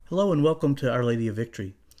Hello and welcome to Our Lady of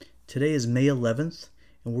Victory. Today is May 11th,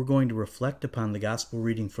 and we're going to reflect upon the Gospel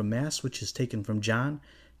reading from Mass, which is taken from John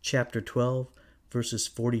chapter 12, verses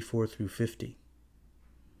 44 through 50.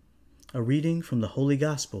 A reading from the Holy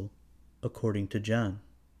Gospel according to John.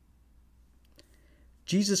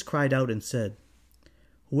 Jesus cried out and said,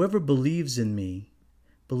 "Whoever believes in me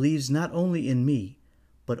believes not only in me,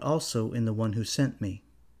 but also in the one who sent me.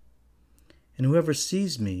 And whoever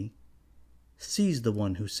sees me sees the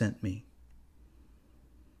one who sent me.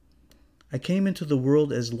 I came into the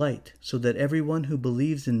world as light, so that everyone who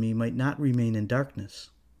believes in me might not remain in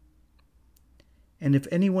darkness. And if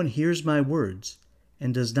anyone hears my words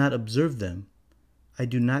and does not observe them, I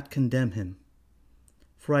do not condemn him.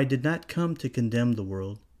 For I did not come to condemn the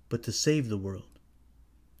world, but to save the world.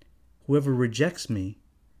 Whoever rejects me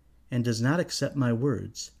and does not accept my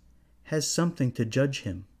words has something to judge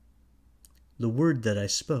him, the word that I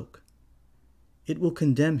spoke. It will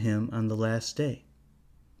condemn him on the last day.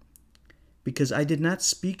 Because I did not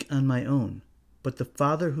speak on my own, but the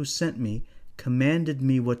Father who sent me commanded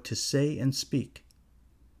me what to say and speak.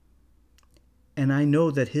 And I know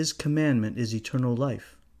that his commandment is eternal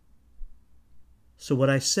life. So what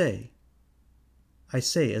I say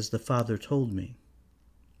as the Father told me."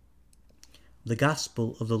 The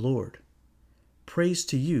Gospel of the Lord. Praise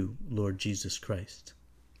to you, Lord Jesus Christ.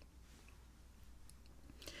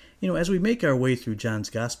 As we make our way through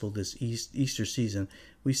John's Gospel this Easter season,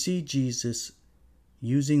 we see Jesus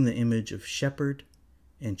using the image of shepherd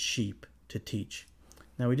and sheep to teach.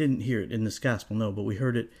 Now, we didn't hear it in this Gospel, no, but we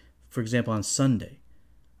heard it, for example, on Sunday.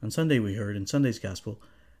 On Sunday we heard, in Sunday's Gospel,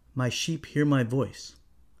 "My sheep hear my voice.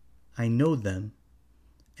 I know them,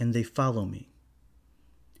 and they follow me.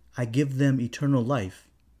 I give them eternal life,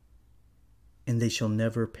 and they shall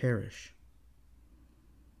never perish."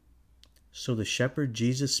 So the shepherd,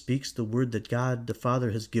 Jesus, speaks the word that God the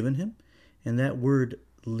Father has given him, and that word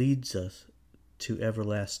leads us to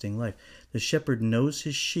everlasting life. The shepherd knows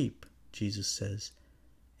his sheep, Jesus says,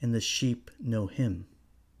 and the sheep know him.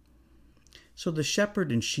 So the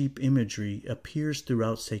shepherd and sheep imagery appears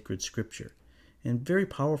throughout sacred scripture in a very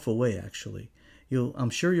powerful way, actually. I'm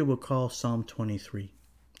sure you'll recall Psalm 23.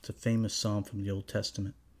 It's a famous psalm from the Old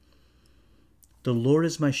Testament. "The Lord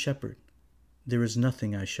is my shepherd. There is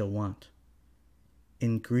nothing I shall want.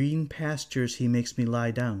 In green pastures he makes me lie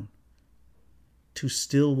down. To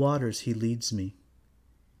still waters he leads me.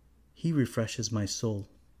 He refreshes my soul.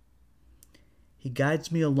 He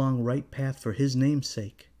guides me along right path for his name's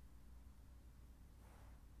sake.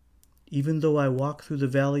 Even though I walk through the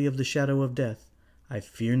valley of the shadow of death, I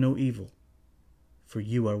fear no evil, for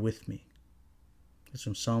you are with me." That's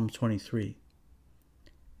from Psalm 23.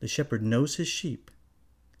 The shepherd knows his sheep,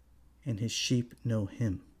 and his sheep know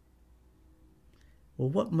him. Well,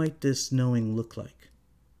 what might this knowing look like?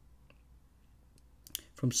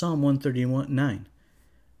 From Psalm 139,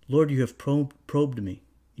 "Lord, you have probed me.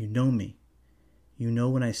 You know me. You know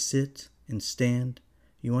when I sit and stand.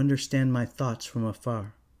 You understand my thoughts from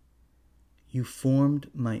afar. You formed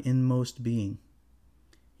my inmost being.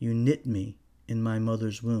 You knit me in my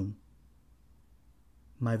mother's womb.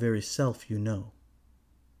 My very self you know."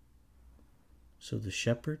 So the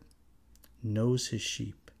shepherd knows his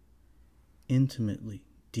sheep intimately,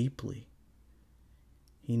 deeply.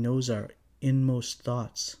 He knows our inmost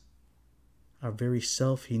thoughts. Our very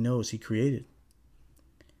self he knows, he created.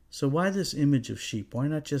 So why this image of sheep? Why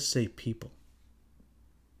not just say people?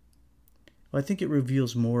 Well, I think it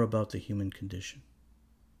reveals more about the human condition.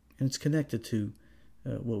 And it's connected to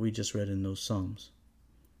what we just read in those Psalms.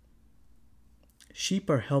 Sheep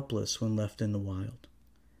are helpless when left in the wild.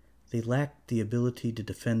 They lack the ability to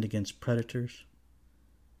defend against predators.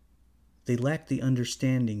 They lack the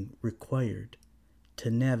understanding required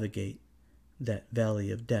to navigate that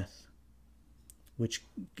valley of death, which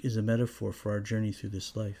is a metaphor for our journey through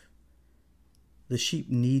this life. The sheep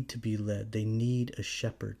need to be led. They need a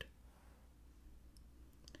shepherd.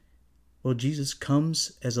 Well, Jesus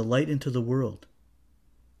comes as a light into the world,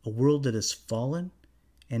 a world that is fallen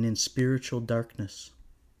and in spiritual darkness.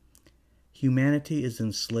 Humanity is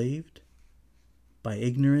enslaved by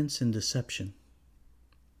ignorance and deception.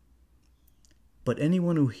 But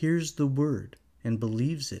anyone who hears the word and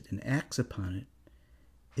believes it and acts upon it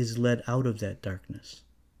is led out of that darkness.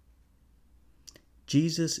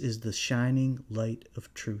 Jesus is the shining light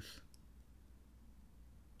of truth.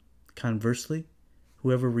 Conversely,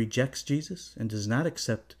 whoever rejects Jesus and does not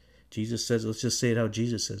accept, Jesus says, let's just say it how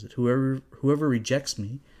Jesus says it, whoever rejects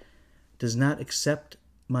me does not accept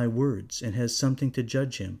my words and has something to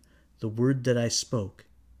judge him, the word that I spoke,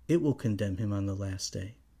 it will condemn him on the last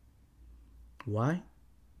day. Why?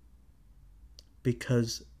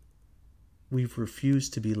 Because we've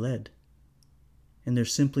refused to be led. And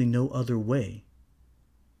there's simply no other way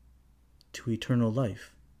to eternal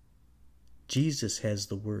life. Jesus has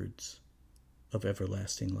the words of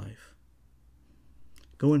everlasting life.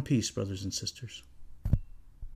 Go in peace, brothers and sisters.